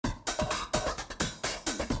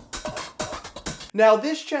Now,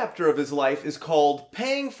 this chapter of his life is called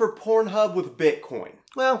Paying for Pornhub with Bitcoin.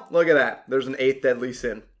 Well, look at that. There's an 8th deadly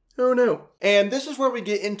sin. Who knew? And this is where we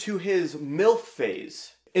get into his MILF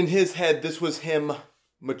phase. In his head, this was him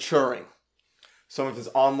maturing. Some of his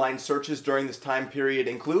online searches during this time period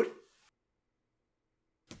include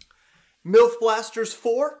MILF Blasters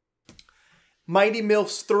 4, Mighty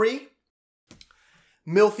MILFs 3,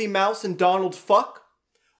 Milfy Mouse and Donald Fuck,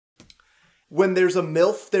 When There's a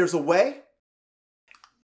MILF, There's a Way,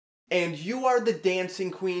 and You Are the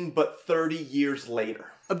Dancing Queen, but 30 years later.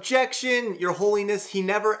 Objection, Your Holiness, he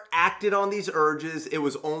never acted on these urges. It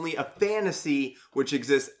was only a fantasy which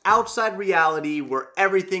exists outside reality where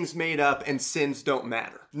everything's made up and sins don't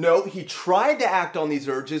matter. No, he tried to act on these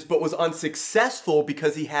urges but was unsuccessful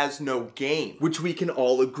because he has no game, which we can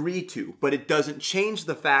all agree to. But it doesn't change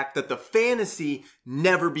the fact that the fantasy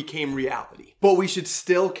never became reality. But we should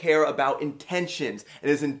still care about intentions, and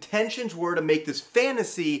his intentions were to make this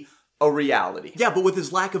fantasy a reality. Yeah, but with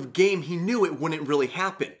his lack of game, he knew it wouldn't really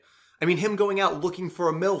happen. I mean, him going out looking for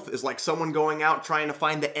a MILF is like someone going out trying to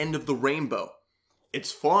find the end of the rainbow.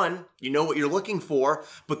 It's fun, you know what you're looking for,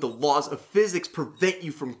 but the laws of physics prevent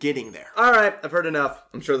you from getting there. All right, I've heard enough.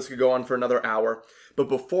 I'm sure this could go on for another hour. But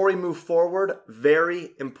before we move forward,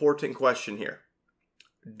 very important question here.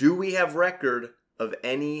 Do we have record of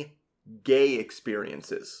any gay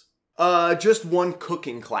experiences? Just one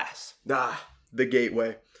cooking class. The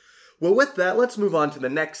gateway. Well, with that, let's move on to the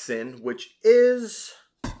next sin, which is...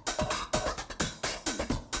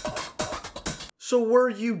 So were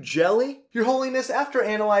you jelly? Your Holiness, after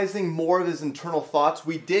analyzing more of his internal thoughts,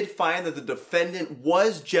 we did find that the defendant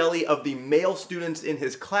was jelly of the male students in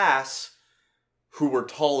his class who were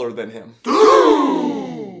taller than him.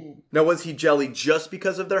 Now, was he jelly just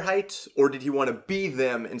because of their height, or did he want to be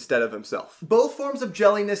them instead of himself? Both forms of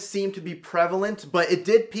jelliness seem to be prevalent, but it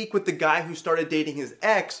did peak with the guy who started dating his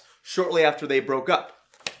ex shortly after they broke up.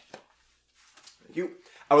 Thank you.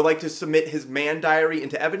 I would like to submit his man diary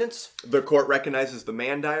into evidence. The court recognizes the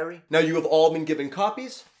man diary. Now, you have all been given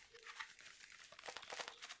copies.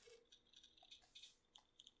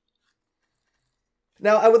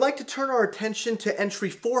 Now, I would like to turn our attention to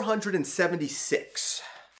entry 476.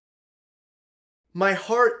 My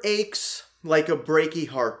heart aches like a breaky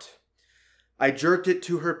heart. I jerked it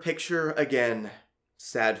to her picture again.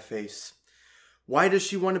 Sad face. Why does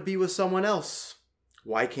she want to be with someone else?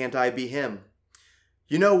 Why can't I be him?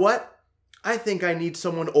 You know what? I think I need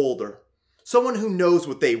someone older. Someone who knows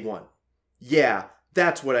what they want. Yeah,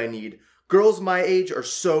 that's what I need. Girls my age are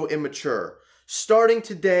so immature. Starting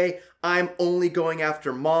today, I'm only going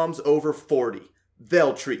after moms over 40.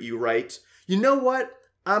 They'll treat you right. You know what?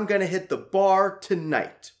 I'm gonna hit the bar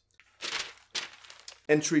tonight.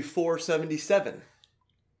 Entry 477.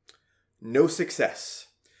 No success.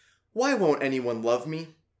 Why won't anyone love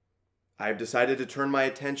me? I've decided to turn my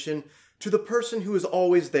attention to the person who is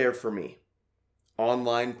always there for me.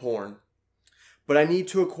 Online porn. But I need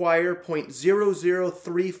to acquire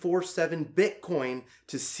 0.00347 Bitcoin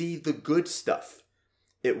to see the good stuff.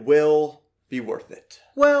 It will be worth it.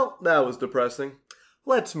 Well, that was depressing.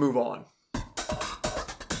 Let's move on.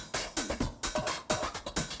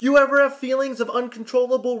 You ever have feelings of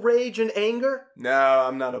uncontrollable rage and anger? No,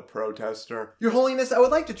 I'm not a protester. Your Holiness, I would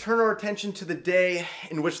like to turn our attention to the day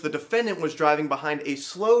in which the defendant was driving behind a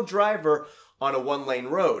slow driver on a one-lane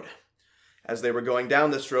road. As they were going down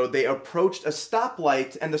this road, they approached a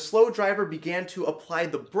stoplight and the slow driver began to apply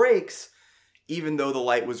the brakes even though the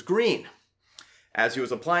light was green. As he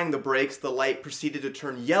was applying the brakes, the light proceeded to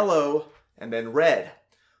turn yellow and then red.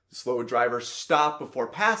 The slow driver stopped before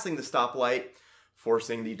passing the stoplight,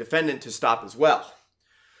 forcing the defendant to stop as well.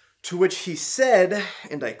 To which he said,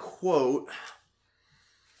 and I quote,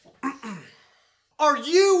 "Are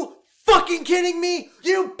you fucking kidding me?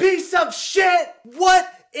 You piece of shit!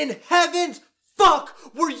 What in heaven's fuck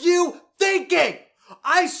were you thinking?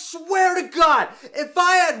 I swear to God, if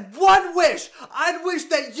I had one wish, I'd wish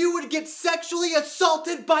that you would get sexually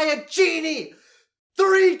assaulted by a genie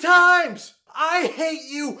 3 times! I hate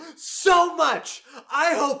you so much.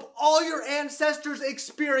 I hope all your ancestors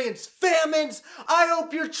experienced famines. I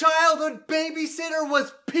hope your childhood babysitter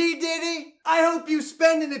was P. Diddy. I hope you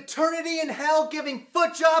spend an eternity in hell giving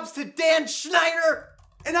foot jobs to Dan Schneider.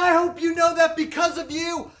 And I hope you know that because of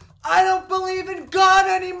you, I don't believe in God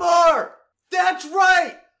anymore. That's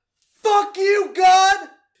right. Fuck you, God.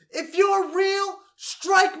 If you're real,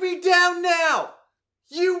 strike me down now.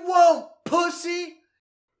 You won't, pussy."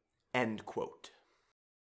 End quote.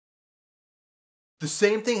 The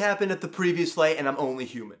same thing happened at the previous light, and I'm only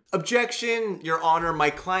human. Objection, Your Honor, my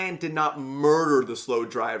client did not murder the slow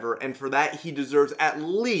driver, and for that he deserves at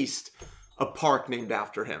least a park named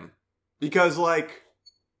after him. Because, like,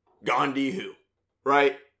 Gandhi who,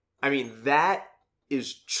 right? I mean, that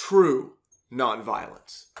is true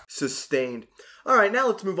nonviolence. Sustained. All right, now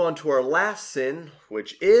let's move on to our last sin,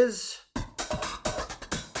 which is...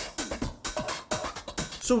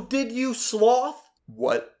 So did you sloth?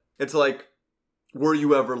 What? It's like, were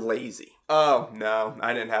you ever lazy? Oh, no,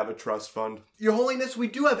 I didn't have a trust fund. Your Holiness, we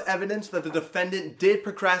do have evidence that the defendant did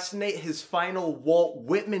procrastinate his final Walt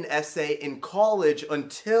Whitman essay in college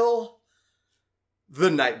until the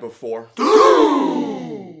night before.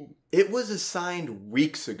 It was assigned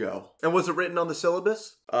weeks ago. And was it written on the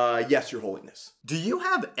syllabus? Yes, Your Holiness. Do you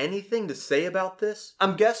have anything to say about this?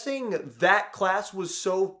 I'm guessing that class was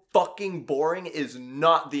so fucking boring is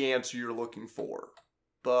not the answer you're looking for.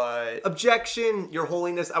 But objection, Your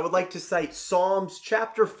Holiness, I would like to cite Psalms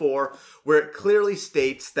chapter 4, where it clearly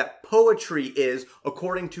states that poetry is,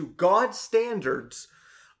 according to God's standards,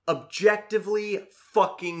 objectively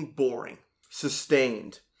fucking boring.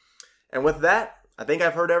 Sustained. And with that, I think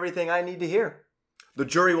I've heard everything I need to hear. The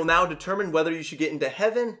jury will now determine whether you should get into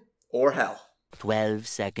heaven or hell. 12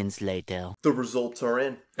 seconds later. The results are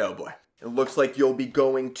in. Oh boy. It looks like you'll be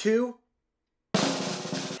going to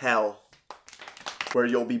hell, where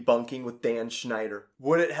you'll be bunking with Dan Schneider.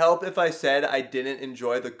 Would it help if I said I didn't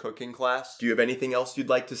enjoy the cooking class? Do you have anything else you'd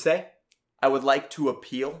like to say? I would like to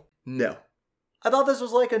appeal. No. I thought this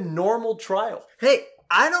was like a normal trial. Hey,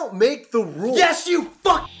 I don't make the rules. Yes, you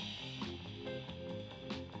fuck!